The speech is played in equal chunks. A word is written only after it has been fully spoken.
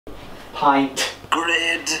Pint.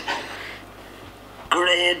 Grid.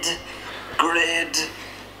 Grid. Grid.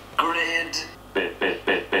 Grid. Bit, bit,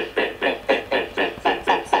 bit, bit, bit, bit, bit, bit, bit, bit,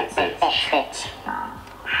 bit, bit, bit. Shit.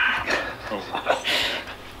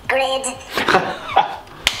 Grid.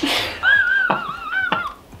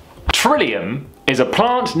 Trillium is a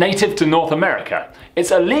plant native to North America.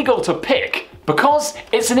 It's illegal to pick because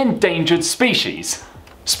it's an endangered species.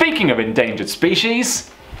 Speaking of endangered species...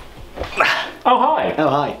 Oh hi! Oh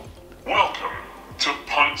hi. Welcome to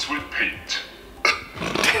Pints with Pete.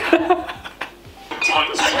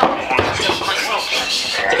 Pints with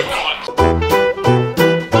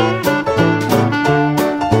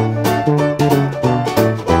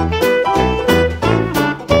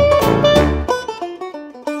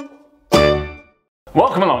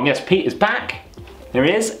Welcome along, yes, Pete is back. There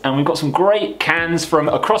he is, and we've got some great cans from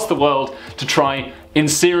across the world to try in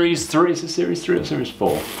series 3. Is it series 3 or series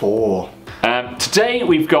 4? 4. Today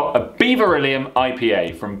we've got a Beaverrillium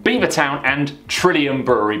IPA from Beavertown and Trillium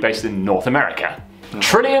Brewery based in North America.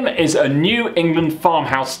 Trillium is a New England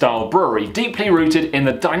farmhouse style brewery deeply rooted in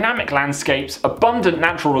the dynamic landscapes, abundant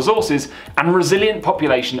natural resources and resilient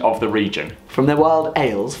population of the region. From their wild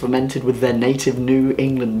ales fermented with their native New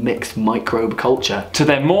England mixed microbe culture To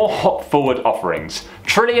their more hop-forward offerings,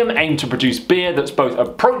 Trillium aim to produce beer that's both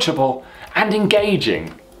approachable and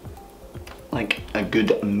engaging. like a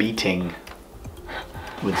good meeting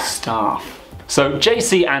with staff. So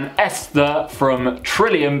JC and Esther from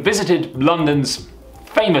Trillium visited London's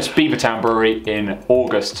famous Beavertown brewery in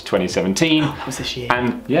August 2017. Was this year?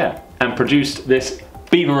 And produced this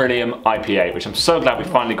Beaverillium IPA, which I'm so glad we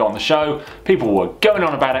finally got on the show. People were going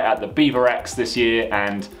on about it at the Beaver this year,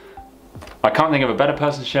 and I can't think of a better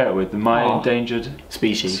person to share it with than my endangered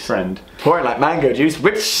Species. friend. Pouring like mango juice,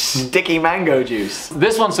 whipped sticky mango juice.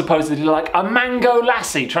 This one's supposedly like a mango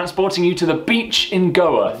lassie transporting you to the beach in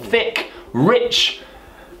Goa. Thick, rich,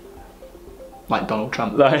 Like Donald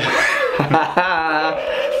Trump.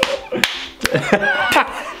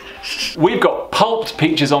 We've got pulped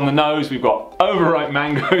peaches on the nose, we've got overripe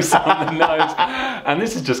mangoes on the nose, and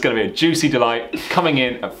this is just going to be a juicy delight coming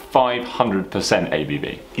in at 500%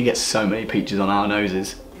 ABV. You get so many peaches on our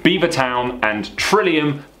noses. Beavertown and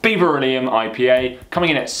Trillium Beaverillium IPA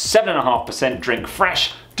coming in at 7.5%, drink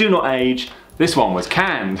fresh, do not age. This one was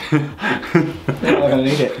canned. I'm gonna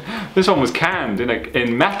need it. This one was canned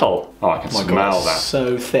in metal. Oh, I can smell that.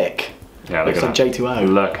 So thick. Yeah, look Looks at like that.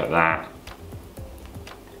 J2O. Look at that.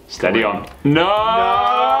 Steady on.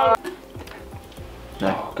 No!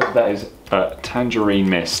 Oh god, that is a tangerine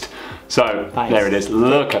mist. So That there is it is.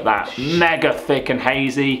 Look at that. Mega thick and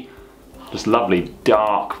hazy. Just lovely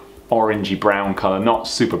dark orangey brown colour. Not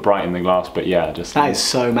super bright in the glass, but yeah, just That is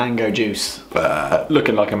so mango juice.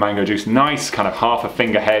 looking like a mango juice. Nice kind of half a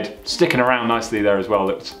finger head. Sticking around nicely there as well.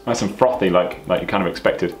 Looks nice and frothy like you kind of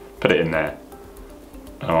expected. Put it in there.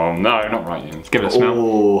 Oh no, not right. Let's give it a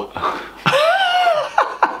smell. Oh.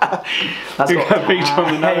 That's You got peach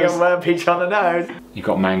on the nose. got peach on the nose. You've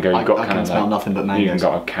got mango, you've got I kind can of smell like, nothing but you've mangoes.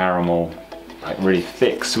 got a caramel, like really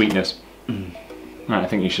thick sweetness. Right, I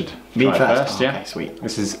think you should Me try it first? first, Oh, yeah. okay, sweet.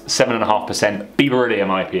 This is 7.5% Beaverillium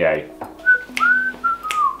IPA.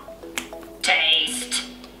 Taste.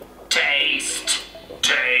 Taste.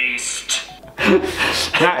 Taste.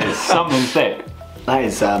 That is something thick. That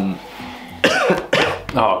is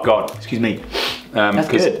Oh god. excuse me. That's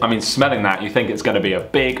good. I mean, smelling that, you think it's going to be a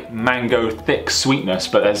big mango thick sweetness,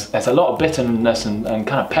 but there's a lot of bitterness and kind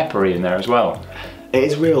of peppery in there as well. It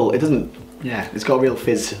is real. It doesn't. Yeah, it's got a real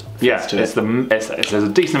fizz. Yeah, to there's a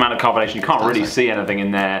decent amount of carbonation. You can't really see anything in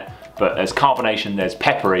there, but there's carbonation, there's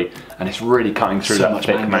peppery, and it's really cutting through So that much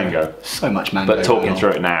thick mango. So much mango. But talking going on. through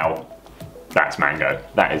it now, that's mango.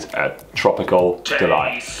 That is a tropical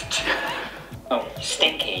delight. Taste. Oh,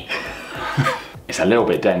 stinky. It's a little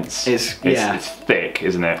bit dense. Yeah. It's thick,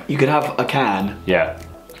 isn't it? You could have a can. Yeah.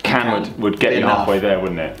 A can would get Be you enough. halfway there,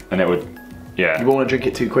 wouldn't it? And it would, yeah. You won't want to drink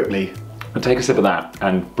it too quickly. And take a sip of that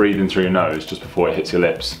and breathe in through your nose just before it hits your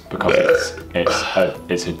lips, because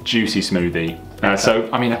it's a juicy smoothie. So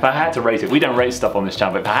I mean, if I had to rate it, we don't rate stuff on this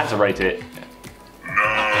channel, but if I had to rate it,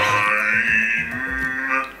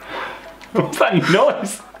 9. what's that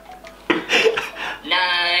noise? 9.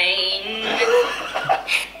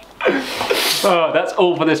 Oh, that's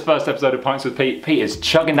all for this first episode of Pints with Pete. Pete is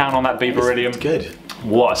chugging down on that Beaverillium. It's good.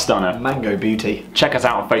 What a stunner. Mango beauty. Check us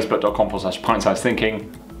out on facebook.com/pintsizethinking.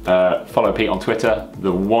 Follow Pete on Twitter,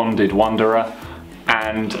 the Wanded Wanderer.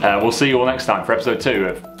 And we'll see you all next time for episode 2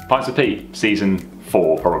 of Pints with Pete, season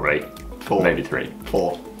 4 probably. 4. Maybe 3.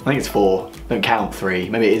 4. I think it's 4. Don't count 3.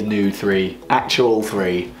 Maybe it is new 3. Actual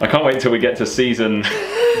 3. I can't wait till we get to season...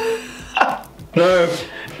 No.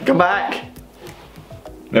 Come back.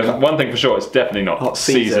 There's one thing for sure, it's definitely not Not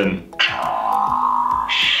season.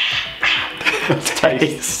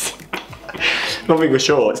 Taste. One thing for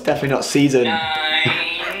sure, it's definitely not season.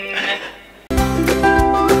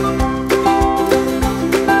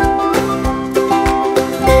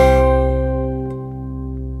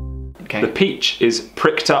 Okay. The peach is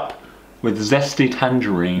pricked up with zesty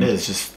tangerine. It's just